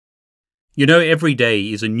You know, every day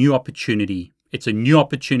is a new opportunity. It's a new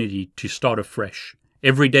opportunity to start afresh.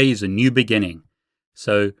 Every day is a new beginning.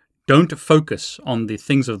 So don't focus on the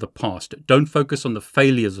things of the past. Don't focus on the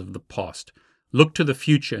failures of the past. Look to the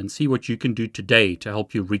future and see what you can do today to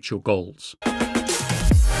help you reach your goals.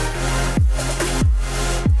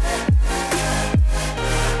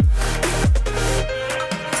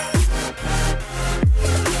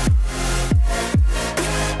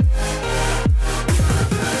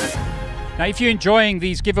 Now, if you're enjoying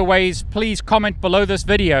these giveaways, please comment below this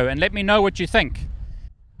video and let me know what you think.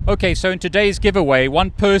 Okay, so in today's giveaway, one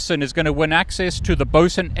person is going to win access to the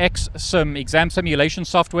Boson XSIM exam simulation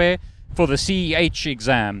software for the CEH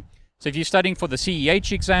exam. So if you're studying for the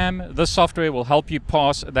CEH exam, this software will help you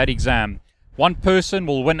pass that exam. One person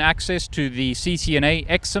will win access to the CCNA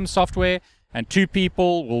XSIM software, and 2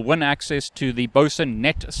 people will win access to the Boson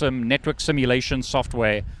NetSim network simulation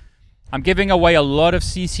software. I'm giving away a lot of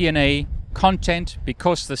CCNA content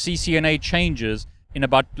because the CCNA changes in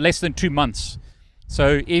about less than 2 months.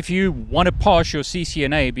 So if you want to pass your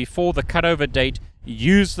CCNA before the cutover date,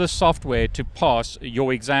 use the software to pass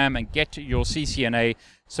your exam and get your CCNA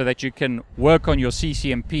so that you can work on your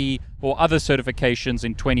CCNP or other certifications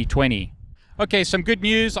in 2020. Okay, some good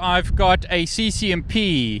news. I've got a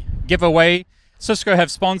CCNP giveaway. Cisco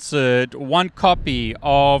have sponsored 1 copy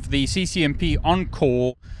of the CCNP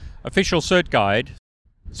Encore official cert guide.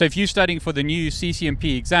 So if you're studying for the new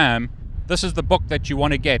CCNP exam, this is the book that you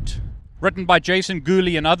want to get. Written by Jason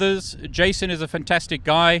Gooley and others. Jason is a fantastic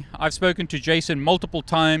guy. I've spoken to Jason multiple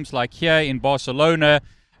times, like here in Barcelona,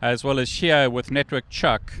 as well as here with Network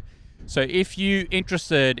Chuck. So if you're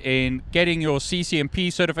interested in getting your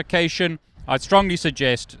CCNP certification, I'd strongly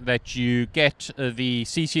suggest that you get the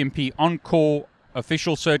CCNP Encore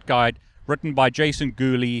official cert guide written by Jason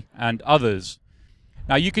Gooley and others.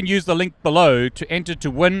 Now you can use the link below to enter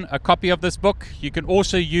to win a copy of this book. You can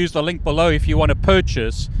also use the link below if you want to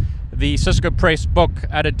purchase the Cisco Press book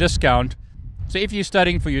at a discount. So if you're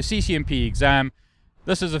studying for your CCNP exam,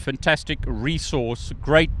 this is a fantastic resource,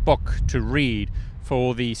 great book to read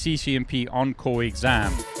for the CCNP Encore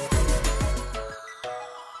exam.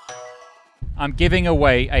 I'm giving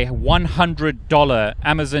away a $100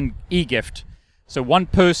 Amazon e-gift. So one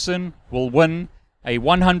person will win a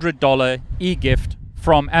 $100 e-gift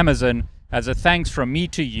from Amazon as a thanks from me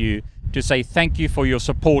to you to say thank you for your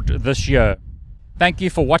support this year. Thank you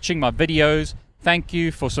for watching my videos. Thank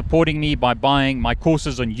you for supporting me by buying my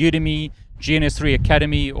courses on Udemy, GNS3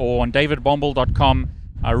 Academy, or on davidbombal.com.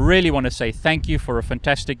 I really want to say thank you for a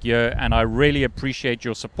fantastic year, and I really appreciate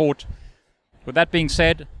your support. With that being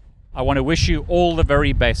said, I want to wish you all the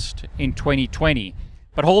very best in 2020.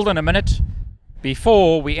 But hold on a minute.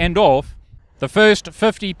 Before we end off, the first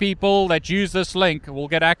 50 people that use this link will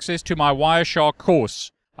get access to my Wireshark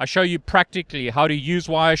course. I show you practically how to use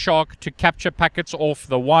Wireshark to capture packets off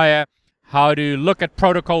the wire, how to look at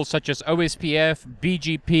protocols such as OSPF,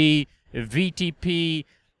 BGP, VTP,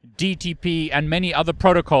 DTP, and many other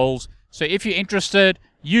protocols. So if you're interested,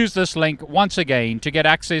 use this link once again to get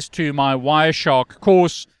access to my Wireshark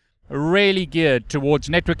course, really geared towards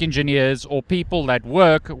network engineers or people that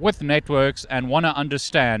work with networks and want to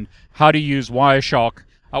understand how to use Wireshark.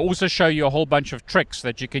 I also show you a whole bunch of tricks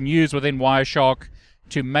that you can use within Wireshark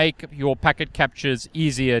to make your packet captures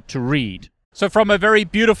easier to read. So from a very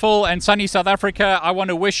beautiful and sunny South Africa, I want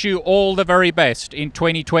to wish you all the very best in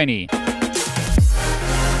 2020.